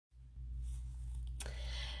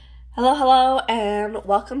Hello, hello, and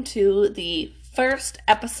welcome to the first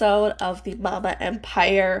episode of the Mama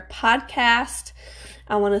Empire podcast.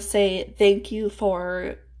 I want to say thank you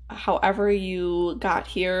for however you got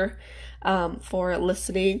here, for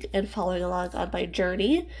listening and following along on my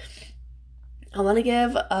journey. I want to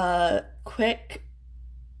give a quick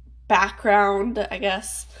background, I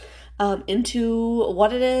guess, into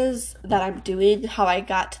what it is that I'm doing, how I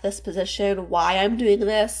got to this position, why I'm doing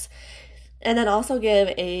this, and then also give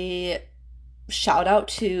a shout out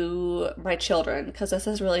to my children because this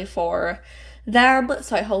is really for them.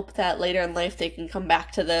 So I hope that later in life they can come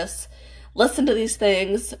back to this, listen to these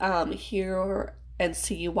things, hear and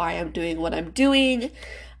see why I'm doing what I'm doing,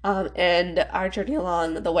 and our journey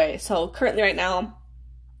along the way. So currently right now,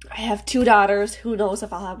 I have 2 daughters. Who knows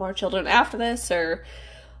if I'll have more children after this or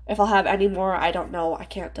if I'll have any more, I don't know. I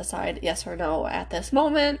can't decide yes or no at this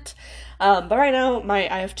moment. But right now,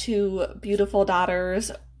 I have 2 beautiful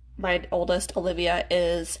daughters. My oldest, Olivia,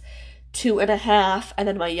 is 2.5, and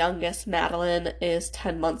then my youngest, Madeline, is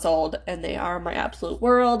 10 months old, and they are my absolute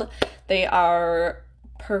world. They are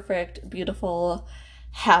perfect, beautiful,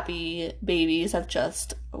 happy babies of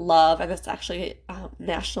just love, and it's actually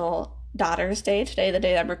National Daughters Day today, the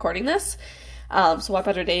day I'm recording this. So what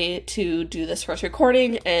better day to do this first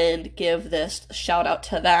recording and give this shout out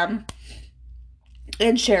to them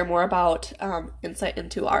and share more about insight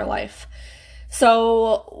into our life.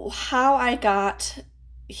 So how I got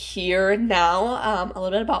here now, a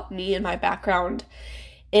little bit about me and my background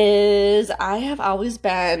is I have always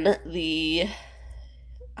been the,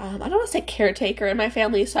 I don't want to say caretaker in my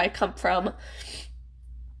family. So I come from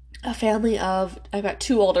a family of, I've got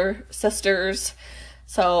 2 older sisters.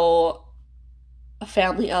 So a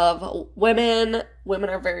family of women. Women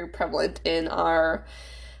are very prevalent in our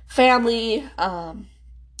family.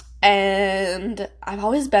 And I've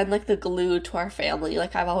always been like the glue to our family.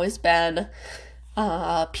 Like I've always been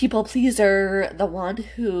a people pleaser, the one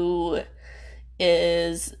who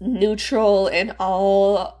is neutral in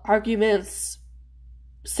all arguments,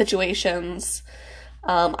 situations.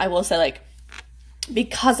 I will say like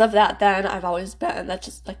because of that, then I've always been that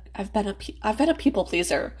just like I've been a people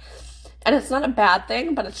pleaser. And it's not a bad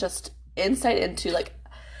thing, but it's just insight into like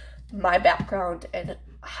my background and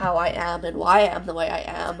how I am and why I am the way I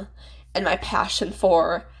am and my passion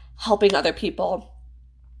for helping other people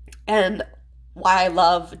and why I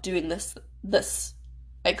love doing this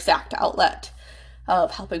exact outlet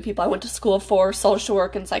of helping people. I went to school for social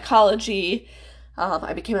work and psychology.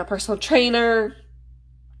 I became a personal trainer.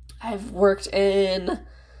 I've worked in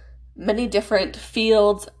many different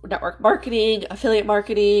fields, network marketing, affiliate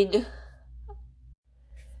marketing.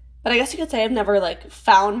 But I guess you could say I've never like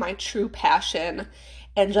found my true passion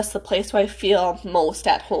and just the place where I feel most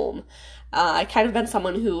at home. I kind of been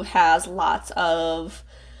someone who has lots of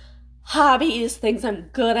hobbies, things I'm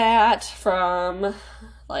good at, from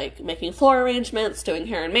like making floor arrangements, doing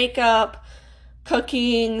hair and makeup,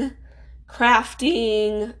 cooking,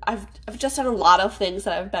 crafting. I've just done a lot of things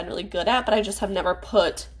that I've been really good at, but I just have never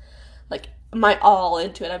put like my all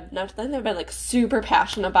into it. I've never been like super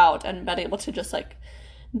passionate about and been able to just like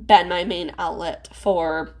been my main outlet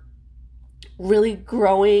for really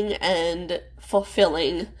growing and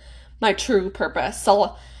fulfilling my true purpose.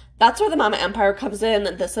 So that's where the Mama Empire comes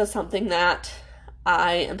in. This is something that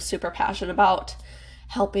I am super passionate about,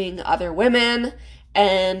 helping other women.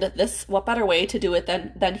 And this, what better way to do it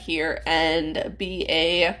than here and be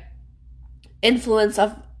a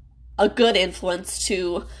good influence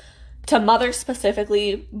to mothers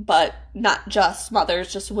specifically, but not just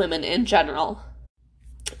mothers, just women in general.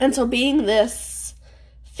 And so being this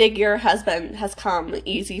figure has come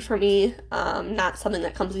easy for me. Not something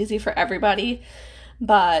that comes easy for everybody,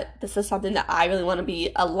 but this is something that I really want to be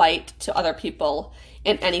a light to other people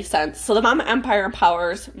in any sense. So the Mama Empire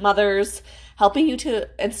empowers mothers, helping you to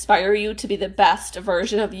inspire you to be the best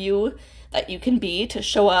version of you that you can be, to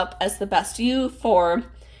show up as the best you for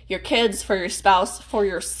your kids, for your spouse, for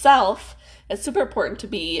yourself. It's super important to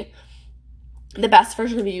be the best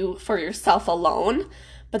version of you for yourself alone,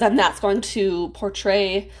 but then that's going to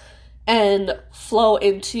portray and flow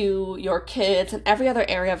into your kids and every other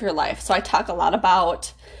area of your life. So I talk a lot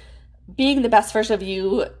about being the best version of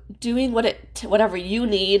you, doing whatever you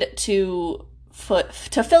need to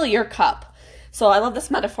fill your cup. So I love this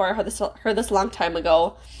metaphor. I heard this a long time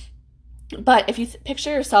ago. But if you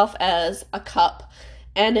picture yourself as a cup,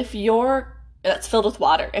 and that's filled with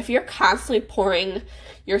water. If you're constantly pouring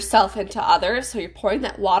yourself into others, so you're pouring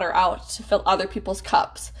that water out to fill other people's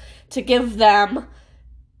cups, to give them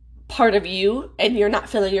part of you, and you're not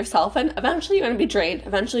filling yourself in, eventually you're going to be drained.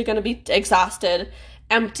 Eventually you're going to be exhausted,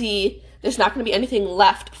 empty. There's not going to be anything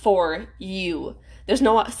left for you. There's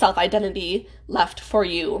no self-identity left for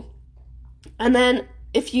you. And then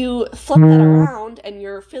if you flip that around and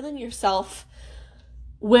you're filling yourself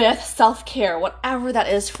with self-care, whatever that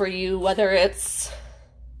is for you, whether it's,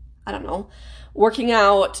 I don't know, working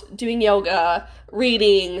out, doing yoga,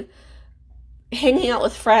 reading, hanging out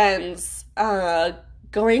with friends,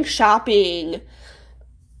 going shopping,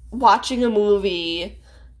 watching a movie,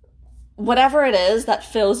 whatever it is that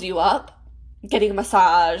fills you up, getting a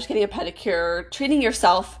massage, getting a pedicure, treating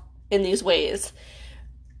yourself in these ways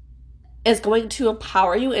is going to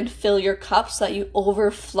empower you and fill your cup so that you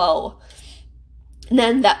overflow. And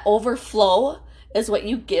then that overflow is what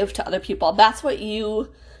you give to other people. That's how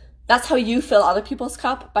you fill other people's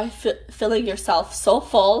cup, by filling yourself so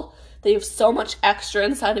full that you have so much extra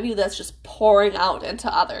inside of you that's just pouring out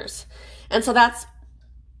into others. And so that's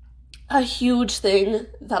a huge thing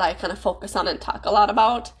that I kind of focus on and talk a lot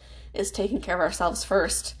about, is taking care of ourselves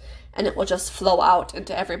first, and it will just flow out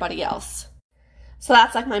into everybody else. So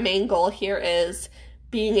that's like my main goal here, is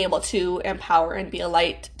being able to empower and be a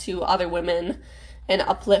light to other women and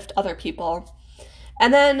uplift other people.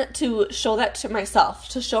 And then to show that to myself,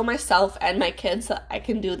 to show myself and my kids that I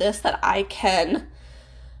can do this, that I can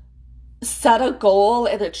set a goal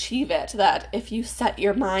and achieve it, that if you set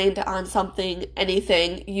your mind on something,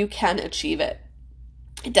 anything, you can achieve it.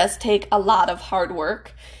 It does take a lot of hard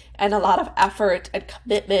work and a lot of effort and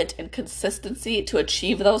commitment and consistency to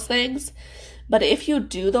achieve those things. But if you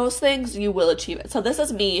do those things, you will achieve it. So this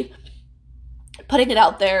is me putting it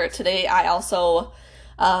out there. Today I also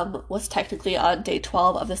was technically on day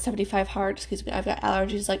 12 of the 75 hard. Excuse me, I've got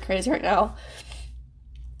allergies like crazy right now.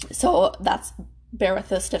 So bear with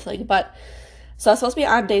the sniffling. But so I'm supposed to be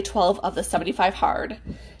on day 12 of the 75 hard.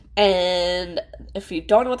 And if you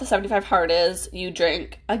don't know what the 75 hard is, you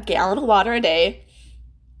drink a gallon of water a day.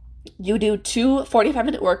 You do 2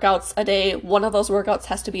 45-minute workouts a day. One of those workouts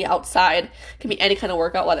has to be outside. It can be any kind of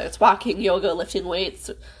workout, whether it's walking, yoga, lifting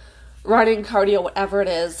weights, running, cardio, whatever it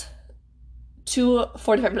is. 2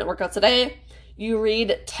 45-minute workouts a day. You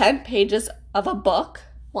read 10 pages of a book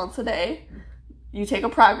once a day. You take a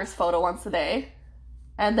progress photo once a day.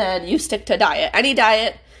 And then you stick to a diet. Any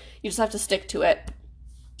diet, you just have to stick to it.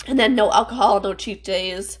 And then no alcohol, no cheat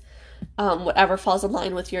days. Whatever falls in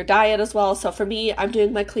line with your diet as well. So for me, I'm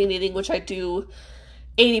doing my clean eating, which I do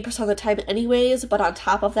 80% of the time anyways, but on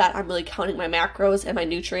top of that, I'm really counting my macros and my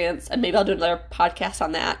nutrients, and maybe I'll do another podcast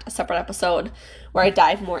on that, a separate episode, where I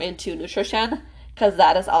dive more into nutrition, because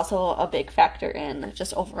that is also a big factor in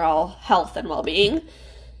just overall health and well-being,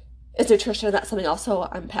 is nutrition. That's something also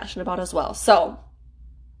I'm passionate about as well. So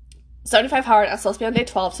 75 hard, I'm supposed to be on day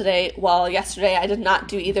 12 today. Well, yesterday I did not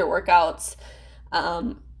do either workouts.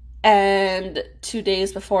 And 2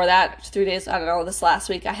 days before that, 3 days, I don't know, this last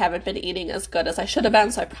week, I haven't been eating as good as I should have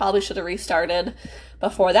been, so I probably should have restarted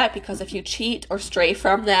before that, because if you cheat or stray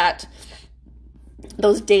from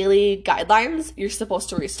those daily guidelines, you're supposed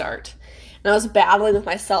to restart. And I was battling with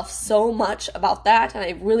myself so much about that, and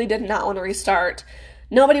I really did not want to restart.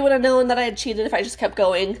 Nobody would have known that I had cheated if I just kept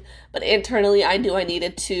going, but internally I knew I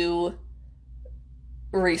needed to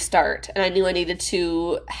restart, and I knew I needed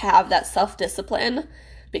to have that self-discipline,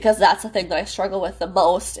 because that's the thing that I struggle with the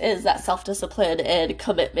most, is that self-discipline and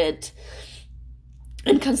commitment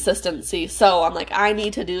and consistency. So I'm like, I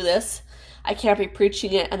need to do this. I can't be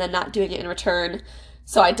preaching it and then not doing it in return.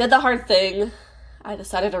 So I did the hard thing. I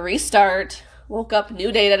decided to restart. Woke up,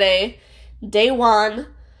 new day today. Day 1,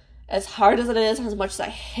 as hard as it is, as much as I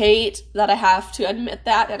hate that I have to admit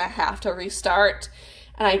that and I have to restart.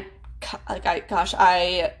 And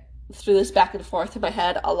I threw this back and forth in my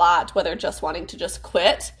head a lot, whether just wanting to just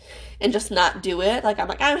quit and just not do it.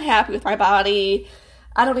 I'm happy with my body.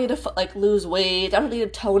 I don't need to lose weight. I don't need to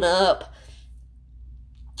tone up.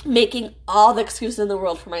 Making all the excuses in the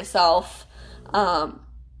world for myself. But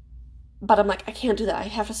I'm like, I can't do that. I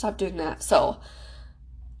have to stop doing that. So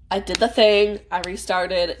I did the thing. I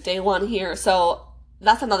restarted day 1 here. So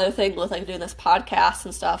that's another thing with doing this podcast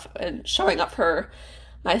and stuff and showing up for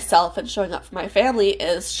myself and showing up for my family,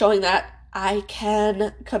 is showing that I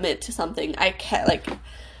can commit to something.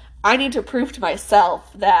 I need to prove to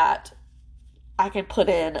myself that I can put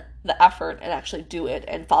in the effort and actually do it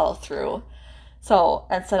and follow through. So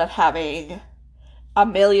instead of having a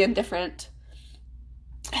million different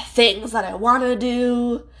things that I want to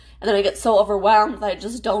do, and then I get so overwhelmed that I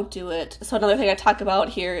just don't do it. So another thing I talk about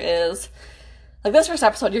here is, this first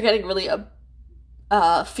episode, you're getting really a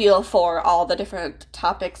feel for all the different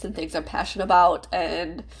topics and things I'm passionate about,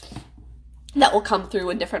 and that will come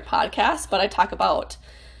through in different podcasts. But I talk about,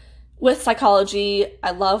 with psychology,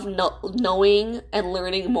 I love knowing and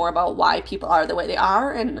learning more about why people are the way they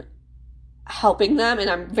are and helping them, and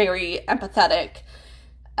I'm very empathetic.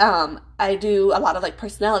 I do a lot of like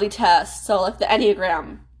personality tests, so like the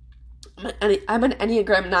Enneagram. I'm an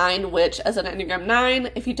Enneagram 9, which as an Enneagram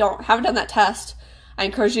 9, if you haven't done that test, I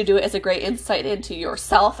encourage you to do it as a great insight into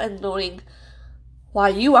yourself and knowing why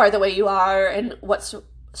you are the way you are and what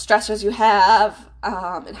stressors you have,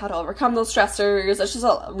 and how to overcome those stressors. It's just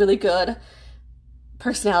a really good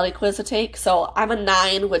personality quiz to take. So I'm a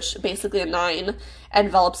 9, which basically a 9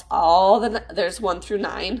 envelops there's 1 through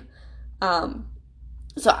 9.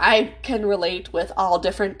 So I can relate with all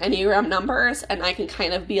different Enneagram numbers, and I can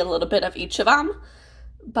kind of be a little bit of each of them,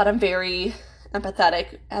 but I'm very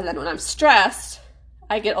empathetic. And then when I'm stressed,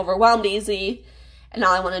 I get overwhelmed easy, and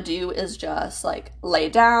all I want to do is just like lay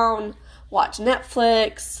down, watch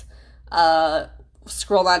Netflix,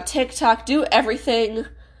 scroll on TikTok, do everything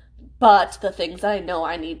but the things that I know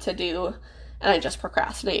I need to do, and I just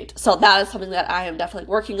procrastinate. So that is something that I am definitely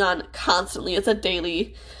working on constantly. It's a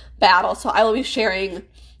daily battle. So I will be sharing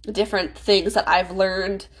different things that I've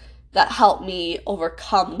learned that help me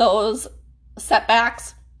overcome those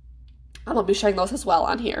setbacks. I will be sharing those as well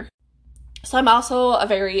on here. So I'm also a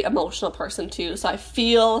very emotional person too. So I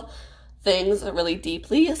feel things really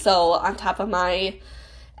deeply. So on top of my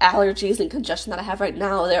allergies and congestion that I have right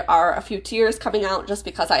now, there are a few tears coming out just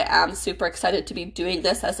because I am super excited to be doing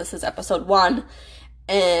this, as this is episode 1.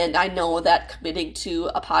 And I know that committing to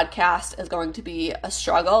a podcast is going to be a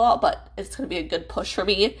struggle, but it's going to be a good push for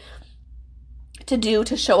me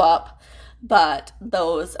to show up. But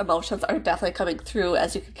those emotions are definitely coming through,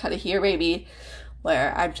 as you can kind of hear maybe,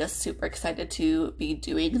 where I'm just super excited to be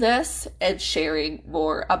doing this and sharing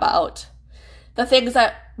more about the things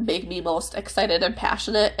that make me most excited and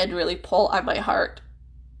passionate and really pull on my heart.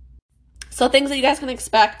 So things that you guys can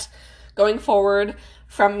expect going forward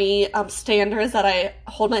from me, standards that I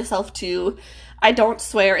hold myself to. I don't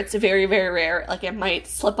swear. It's very, very rare. Like, it might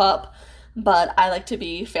slip up, but I like to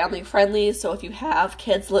be family friendly. So if you have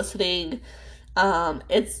kids listening, I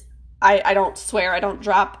don't swear. I don't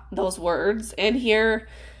drop those words in here.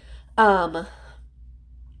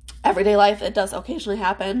 Everyday life, it does occasionally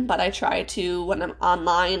happen, but I try to, when I'm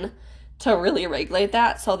online, to really regulate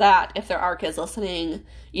that so that if there are kids listening,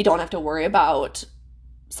 you don't have to worry about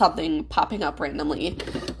something popping up randomly,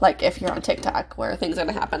 like if you're on TikTok, where things are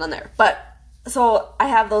going to happen on there. But so I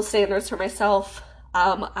have those standards for myself.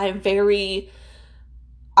 I'm very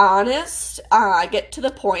honest. I get to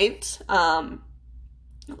the point.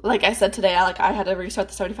 Like I said today, I had to restart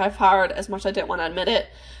the 75 hard as much as I didn't want to admit it.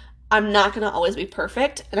 I'm not going to always be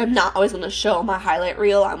perfect, and I'm not always going to show my highlight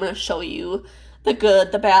reel. I'm going to show you the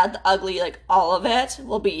good, the bad, the ugly, like all of it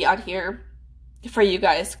will be on here for you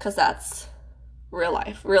guys, because that's real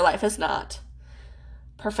life. Real life is not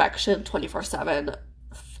perfection 24/7.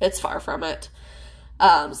 It's far from it.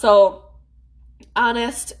 So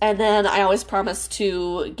honest, and then I always promise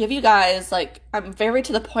to give you guys, like, I'm very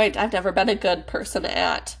to the point. I've never been a good person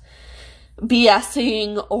at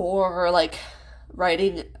BSing or like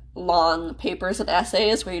writing long papers and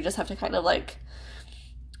essays where you just have to kind of like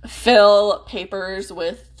fill papers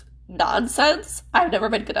with nonsense. I've never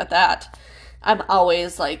been good at that. I'm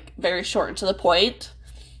always like very short and to the point.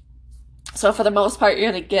 So for the most part,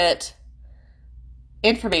 you're going to get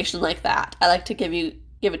information like that. I like to give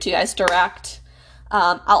it to you guys direct.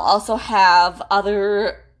 I'll also have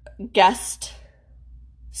other guest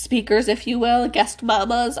speakers, if you will, guest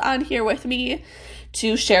mamas on here with me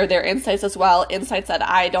to share their insights as well, insights that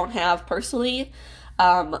I don't have personally,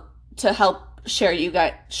 to help share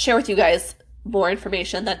with you guys more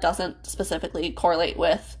information that doesn't specifically correlate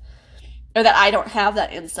with, or that I don't have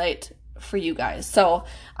that insight for you guys. So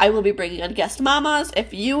I will be bringing in guest mamas.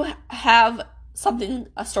 If you have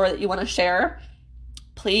a story that you want to share,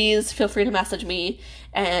 please feel free to message me.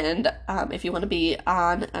 And if you want to be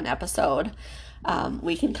on an episode,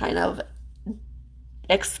 we can kind of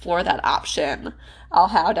explore that option. I'll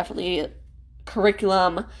have definitely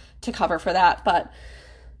curriculum to cover for that. But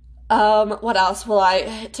what else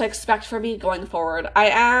to expect from me going forward?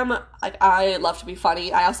 I love to be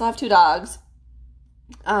funny. I also have 2 dogs.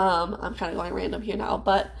 I'm kind of going random here now,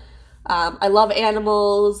 but I love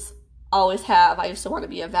animals, always have. I used to want to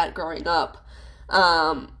be a vet growing up.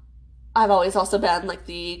 I've always also been like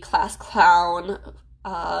the class clown,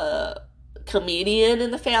 comedian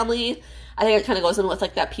in the family. I think it kind of goes in with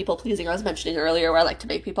like that people pleasing I was mentioning earlier, where I like to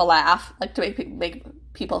make people laugh, like to make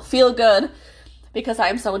people feel good, because I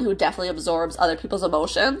am someone who definitely absorbs other people's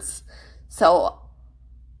emotions. So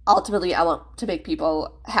ultimately, I want to make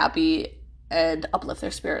people happy and uplift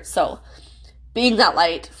their spirits. So being that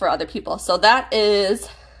light for other people. So that is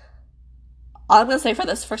all I'm going to say for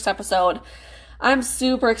this first episode. I'm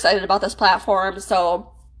super excited about this platform,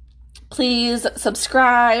 so please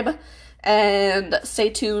subscribe and stay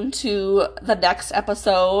tuned to the next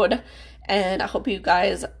episode. And I hope you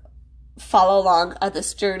guys follow along on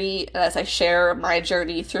this journey as I share my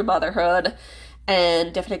journey through motherhood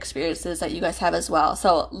and different experiences that you guys have as well.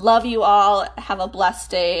 So love you all. Have a blessed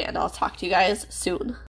day, and I'll talk to you guys soon.